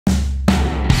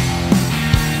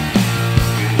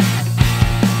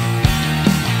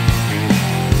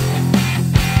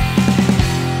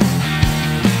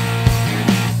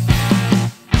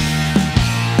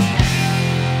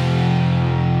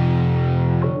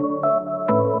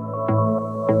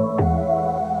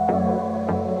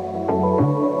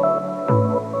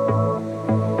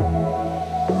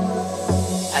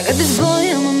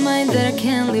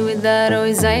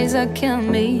his eyes are killing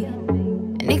me.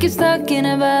 And he keeps talking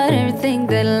about everything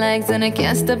that he likes, and I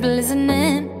can't stop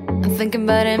listening. I'm thinking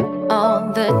about him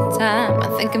all the time.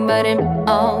 I'm thinking about him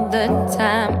all the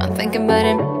time. I'm thinking about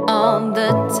him all the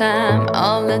time,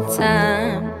 all the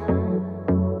time.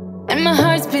 And my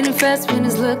heart's beating fast when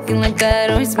he's looking like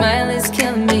that. Oh, his smile is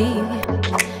killing me.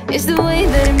 It's the way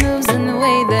that he moves and the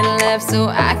way that he laughs, so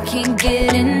I can't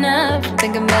get enough.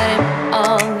 Thinking about him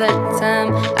all the time.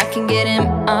 I can't get him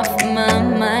off my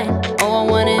mind. Oh, I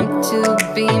want him to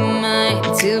be mine,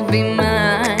 to be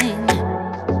mine.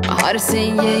 My heart is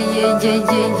saying yeah, yeah, yeah,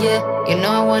 yeah, yeah. You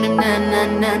know I want him now, now,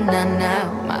 now, now, now.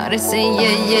 My heart is saying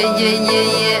yeah, yeah, yeah, yeah,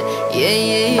 yeah, yeah,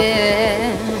 yeah,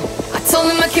 yeah. I told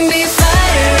him I can be a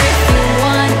fighter if you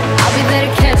want. I'll be there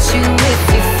to catch you if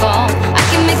you fall. I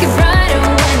can make it brighter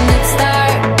when it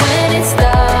starts, when it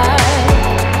starts.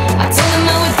 I told him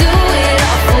I would do it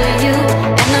all for you,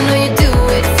 and I know you do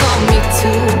it for me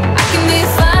too. I can be a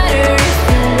fighter if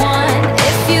you want,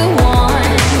 if you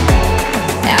want.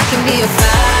 I can be a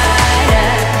fighter,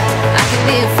 I can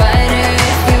be a fighter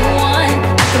if you want.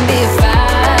 I can be a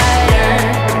fighter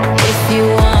if you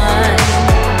want.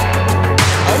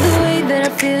 Oh, the way that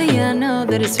I feel, yeah, I know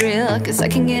that it's real, 'cause I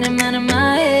can get him out of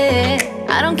my head.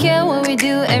 I don't care what we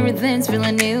do, everything's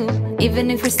feeling new, even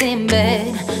if we stay in bed.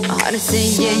 My heart is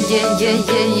saying yeah, yeah, yeah,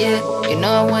 yeah, yeah. You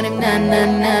know I want him now, now,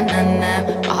 now, now, now.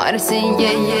 My heart is saying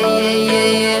yeah, yeah, yeah, yeah,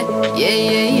 yeah, yeah,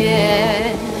 yeah,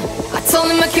 yeah. I told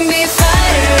him I can be a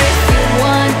fighter if you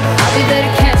want. I'll be there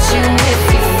to catch you if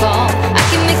you fall. I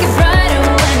can make it brighter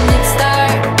when it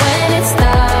starts, when it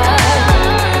starts.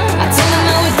 I told him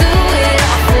I would do it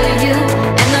all for you,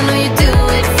 and I know you do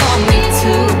it for me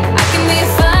too. I can be a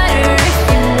fighter if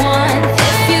you want,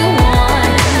 if you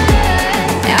want.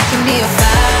 I can be a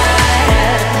fighter,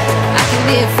 I can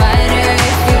be a fighter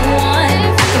if you want.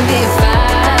 I can be a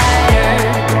fighter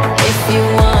if you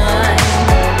want.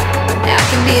 I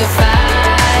can be a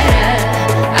fighter,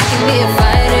 I can be a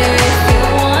fighter if you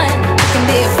want. I can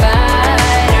be a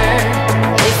fighter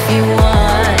if you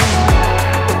want.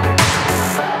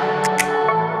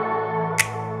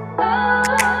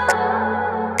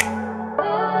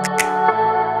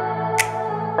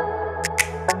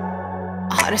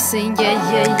 My heart is saying yeah,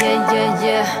 yeah, yeah, yeah,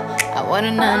 yeah. I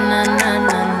wanna now, now, now,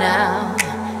 now, now.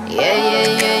 Yeah, yeah,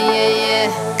 yeah, yeah, yeah,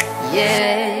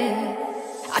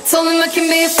 yeah. I told him I can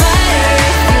be a fighter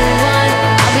if you want.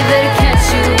 I'll be there to catch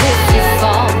you if you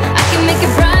fall. I can make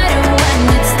it brighter when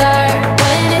it starts,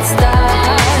 when it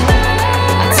starts.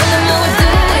 I told him I would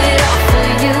do it all for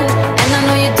you, and I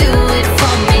know you do it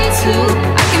for me too.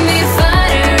 I can be a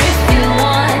fighter if you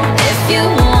want, if you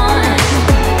want.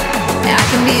 I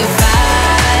can be a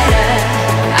fighter,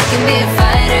 I can be a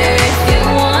fighter if you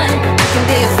want. I can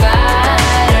be a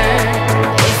fighter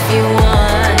if you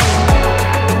want.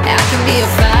 I can be a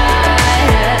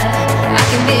fighter, I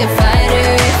can be a fighter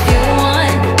if you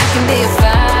want. I can be a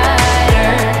fighter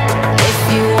if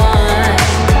you want.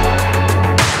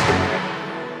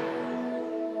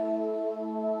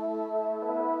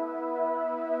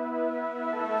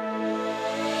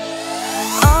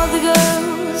 All the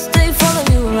girls, they follow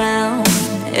you around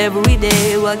every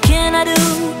day. What can I do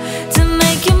to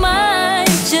make you mine?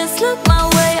 Just look my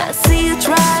way, I see you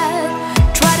try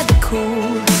to be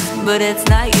cool, but it's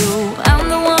not you. I'm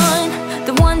the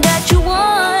one that you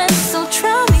want. So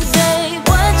try me, babe.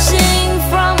 Watching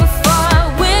from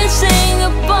afar, wishing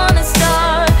upon a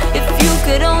star. If you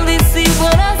could only see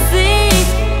what I see,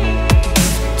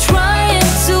 trying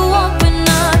to open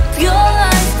up your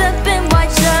eyes that been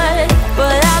wide shut,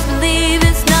 but I believe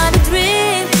it's not a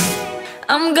dream.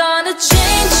 I'm gonna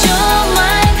change your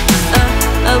mind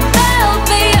about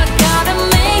me. I gotta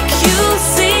make you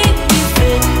see me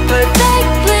fit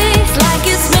perfectly, like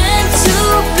it's meant to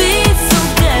be, so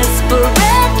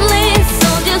desperately. So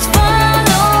just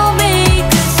follow me,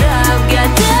 'cause I've got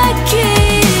the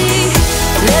key.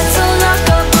 Let's unlock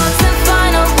our box and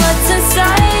find out what's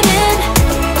inside it.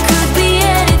 Could be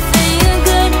anything, a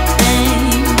good thing.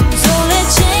 So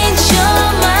let's change your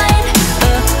mind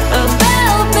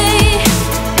about me.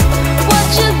 What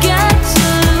you got to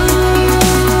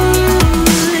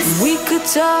lose? We could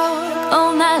talk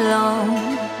all night long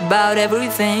about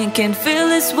everything. Can feel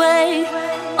this way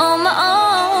on my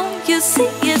own. You see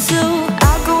it too.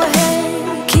 I'll go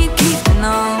ahead, keeping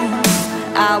on.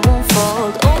 I won't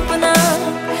fold. Open up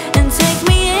and take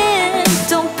me in.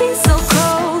 Don't be so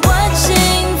cold.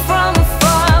 Watching from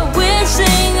afar,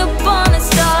 wishing upon a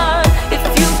star. If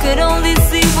you could only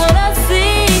see what I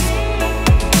see,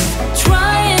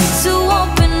 trying to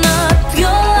open up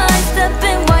your eyes that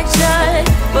been wide shut,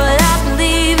 but I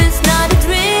believe it's not a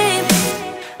dream.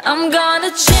 I'm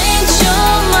gonna change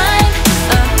your mind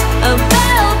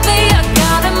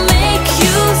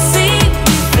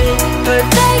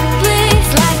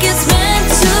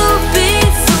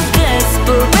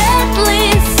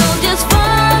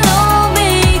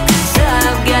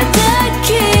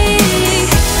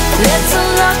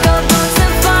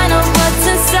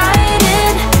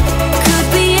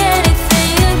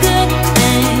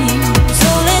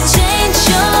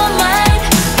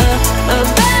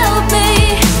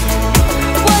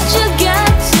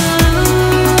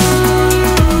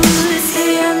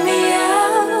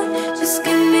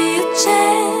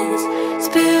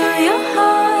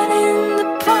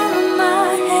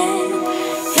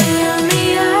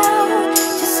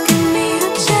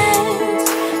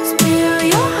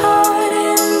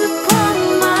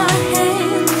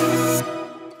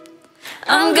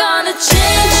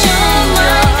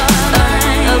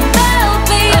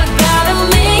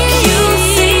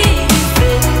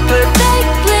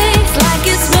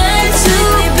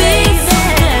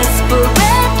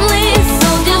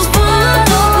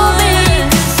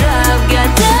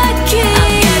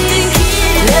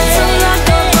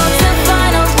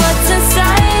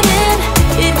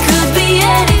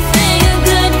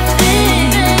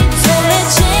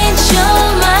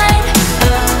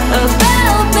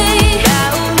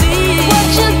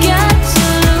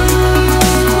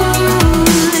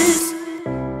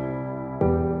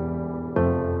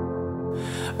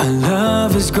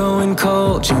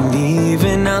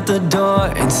the door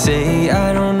and say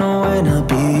I don't know when I'll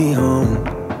be home.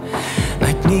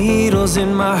 Like needles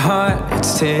in my heart,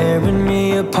 it's tearing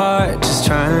me apart, just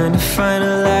trying to find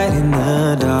a light in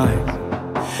the dark.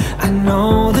 I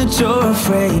know that you're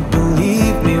afraid,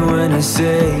 believe me when I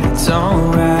say it's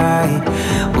alright,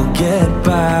 we'll get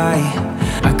by.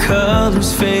 Our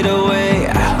colors fade away,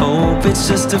 I hope it's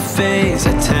just a phase.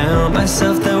 I tell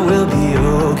myself that we'll be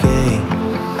okay.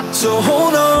 So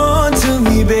hold on to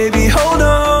me, baby, hold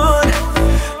on.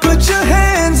 Put your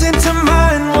hands into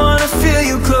mine, wanna feel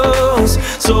you close.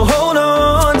 So hold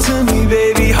on to me,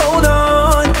 baby, hold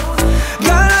on.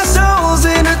 Got our souls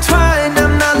intertwined,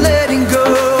 I'm not letting go.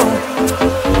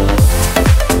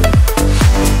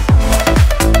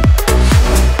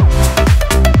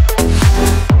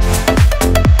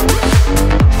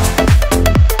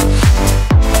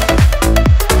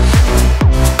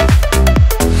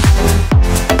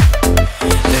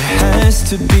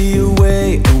 To be a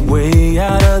way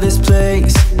out of this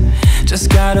place. Just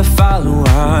gotta follow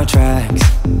our tracks.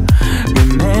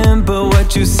 Remember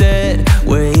what you said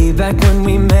way back when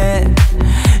we met.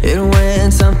 It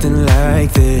went something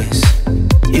like this.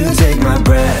 You take my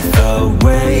breath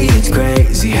away. It's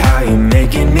crazy how you're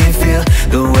making me feel,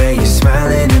 the way you're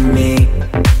smiling at me.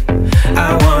 I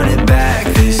want it back,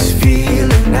 this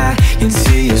feeling. I can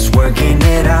see us working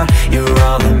it out. You're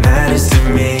all that matters to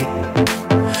me.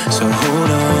 So hold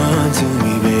on to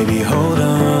me, baby, hold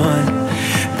on.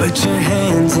 Put your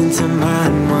hands into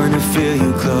mine, wanna feel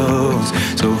you close.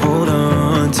 So hold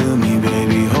on to me,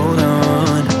 baby, hold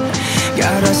on.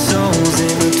 Got our souls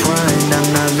intertwined, I'm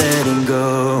not letting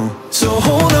go. So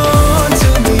hold on to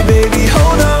me, baby,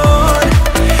 hold on.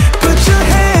 Put your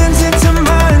hands into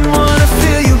mine, wanna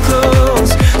feel you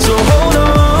close. So hold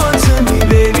on to me,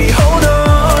 baby, hold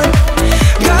on.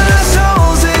 Got our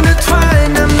souls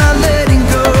intertwined, I'm not letting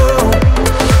go.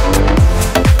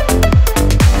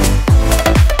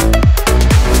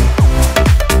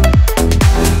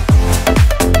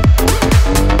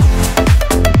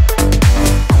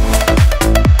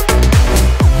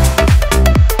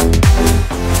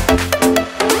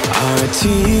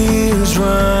 Tears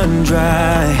run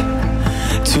dry,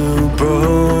 two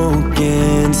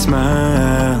broken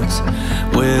smiles.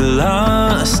 We're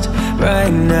lost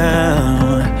right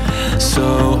now.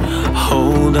 So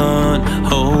hold on,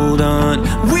 hold on.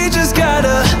 We just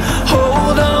gotta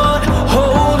hold on,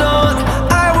 hold on.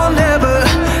 I will never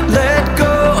let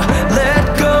go, let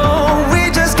go. We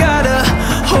just gotta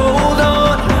hold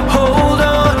on, hold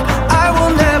on. I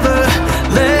will never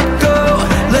let go,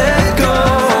 let go.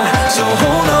 So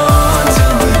hold on to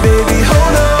me, baby,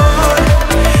 hold on.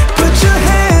 Put your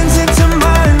hands into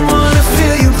mine, wanna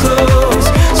feel you close.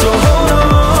 So hold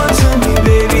on to me,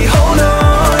 baby, hold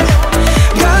on.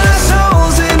 Got our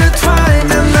souls intertwined,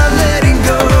 I'm not letting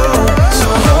go. So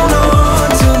hold on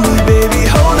to me, baby,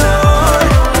 hold on.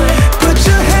 Put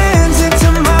your hands into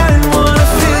mine, wanna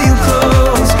feel you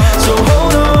close. So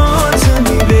hold on to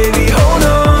me, baby, hold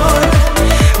on.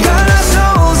 Got our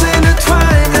souls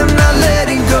intertwined, I'm not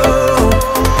letting go.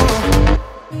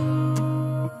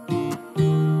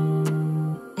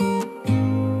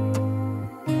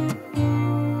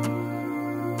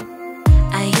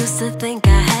 I used to think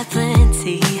I had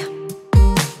plenty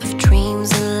of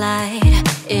dreams and light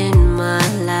in my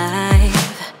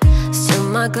life. Still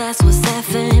my glass was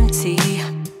half empty,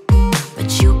 but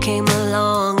you came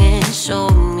along and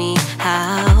showed me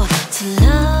how to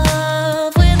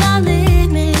love without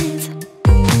limits,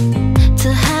 to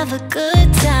have a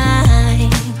good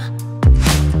time.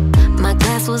 My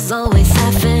glass was always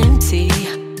half empty,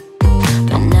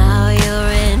 but now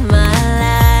you're in my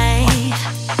life.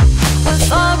 We're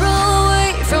far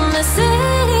away from the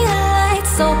city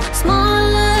lights, so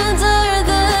small under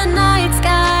the night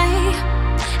sky.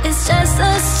 It's just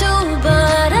us two,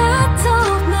 but I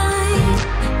don't mind.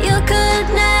 You could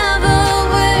never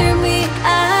wear me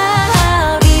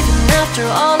out. Even after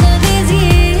all of these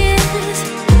years,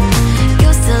 you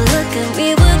still look at me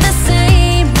with the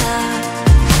same love.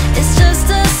 It's just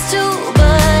us two,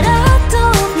 but I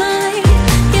don't mind.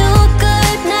 You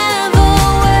could never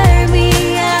wear me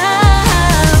out.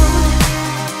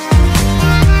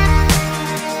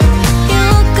 You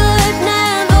could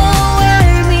never wear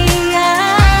me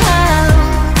out.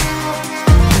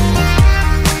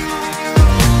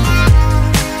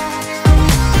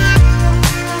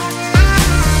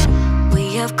 We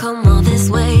have come all this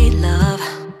way, love,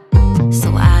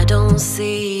 so I don't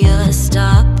see us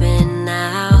stopping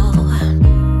now.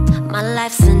 My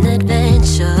life's an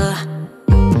adventure,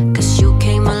 'cause you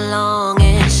came along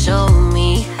and showed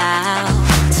me how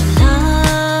to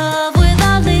love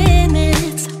without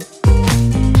limits,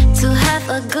 to have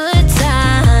a good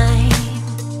time.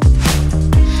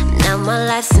 My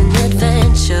life's an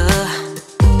adventure,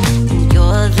 and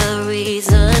you're the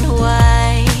reason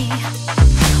why.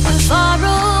 We're far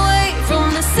away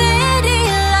from the city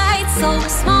lights, so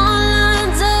small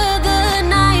under the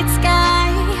night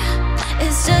sky.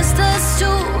 It's just us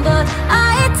two, but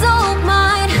I don't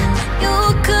mind. You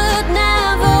could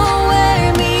never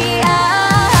wear me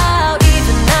out.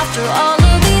 Even after all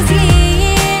of these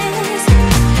years,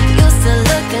 you still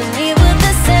look at me with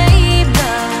the same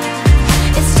love.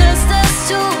 It's just us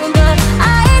two, but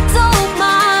I don't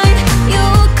mind. You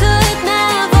could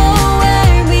never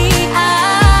wear me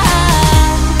out.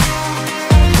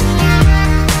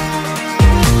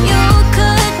 You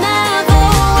could never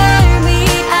wear me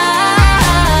out.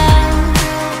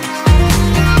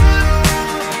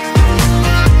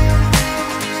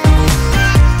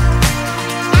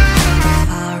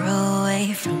 Far away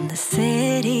from the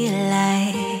city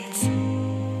lights.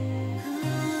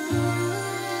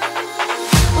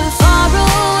 We're far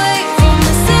away from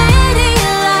the city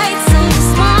lights, so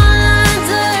small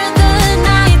under the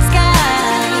night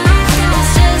sky.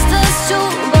 It's just us two,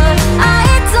 but I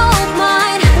don't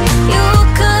mind. You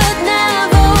could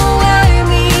never wear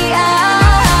me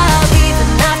out. Even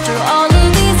after all of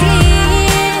these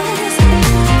years,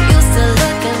 you still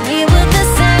look at me with the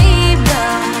same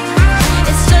love.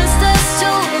 It's just us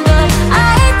two, but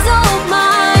I don't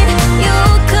mind. You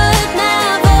could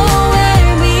never wear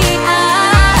me out.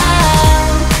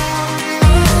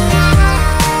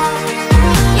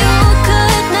 You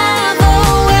could never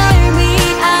wear me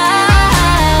out.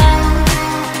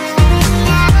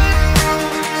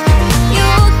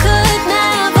 You could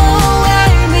never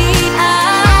wear me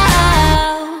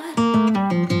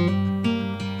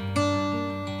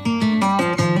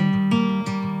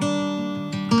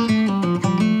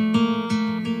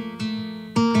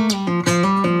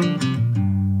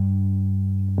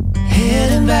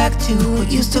Heading back to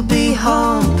what used to be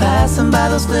home, passing by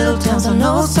those little towns I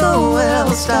know so well,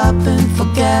 stopping for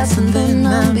gas and then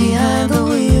I'm behind the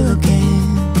wheel again.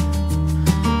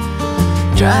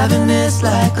 Driving is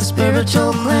like a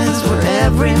spiritual cleanse, where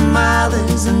every mile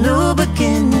is a new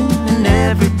beginning and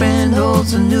every bend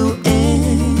holds a new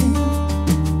end.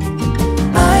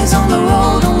 Eyes on the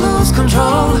road, don't lose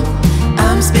control.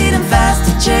 I'm speeding fast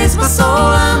to chase my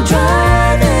soul. I'm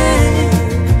driving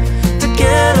to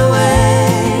get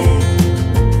away,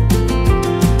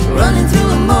 running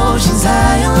through emotions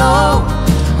high and low,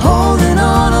 holding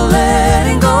on or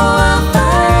letting go. I'm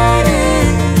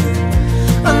fighting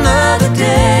another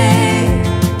day.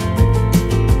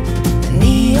 The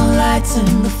neon lights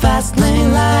in the fast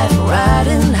lane life,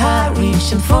 riding high,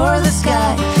 reaching for the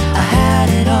sky. I had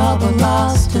it all but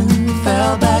lost and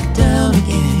fell back down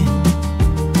again.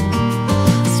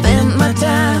 Spent my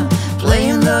time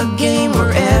playing the game,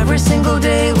 where every single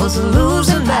day was a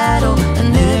losing battle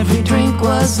and every drink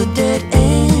was a dead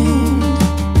end.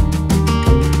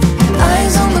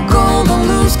 Eyes on the goal, don't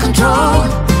lose control.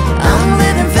 I'm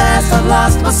living fast, I've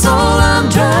lost my soul. I'm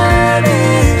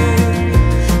driving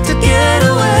to get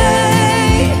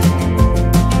away,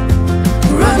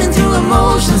 running through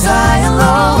emotions high and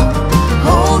low,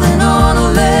 holding on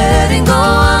or letting go.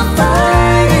 I'm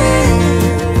fighting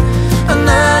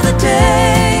another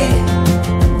day.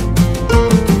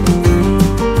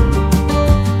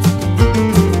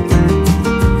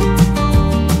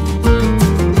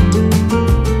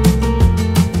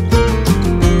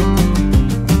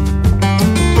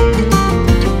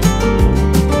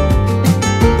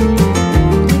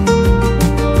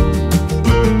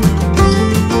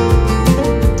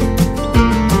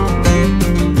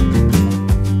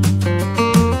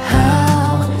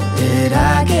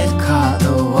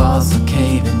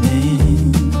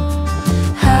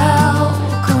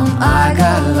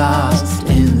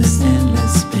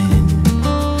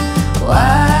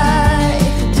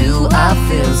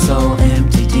 So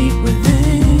empty deep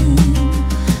within,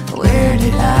 where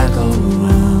did I go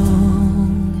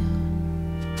wrong?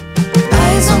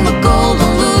 Eyes on the goal,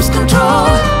 don't lose control.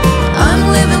 I'm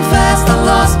living fast, I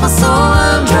lost my soul.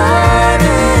 I'm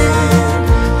driving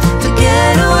to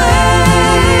get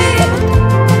away,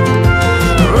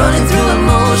 running through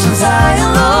emotions high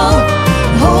and low,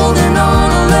 holding on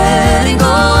or letting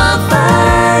go. I'm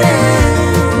fighting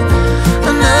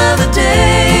another day.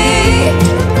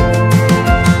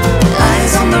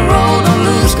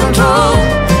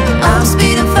 I'm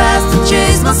speeding fast to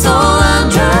chase my soul. I'm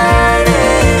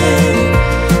driving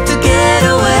to get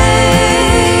away,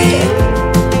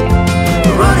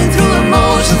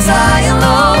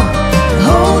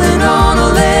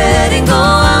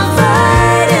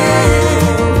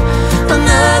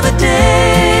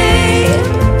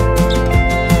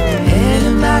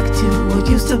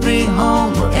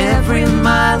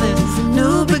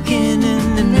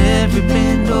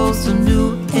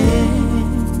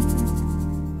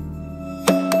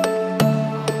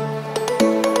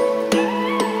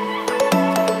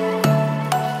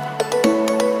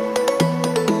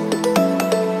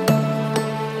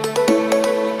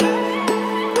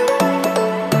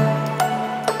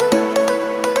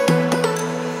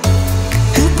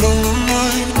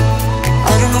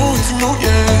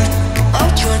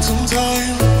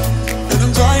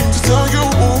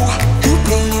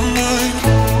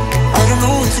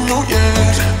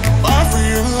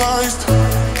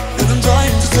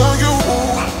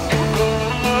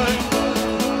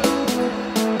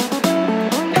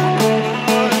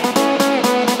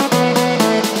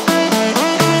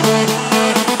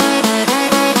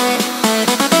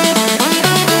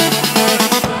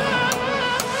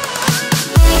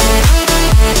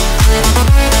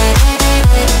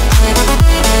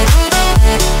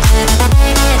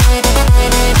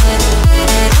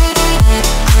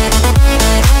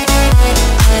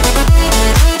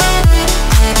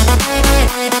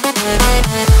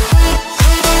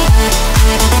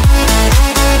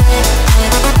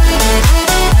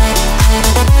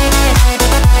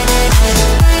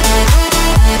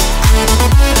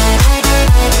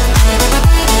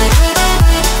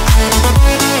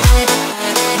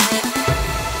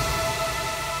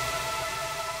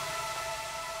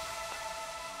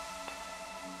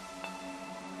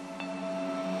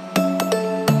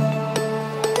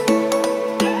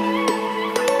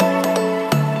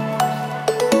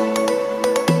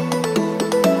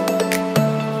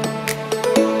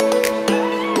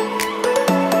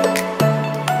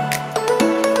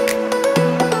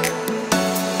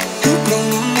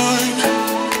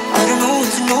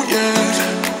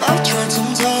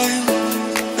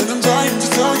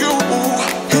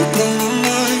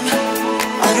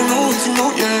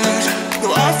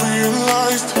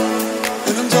 first.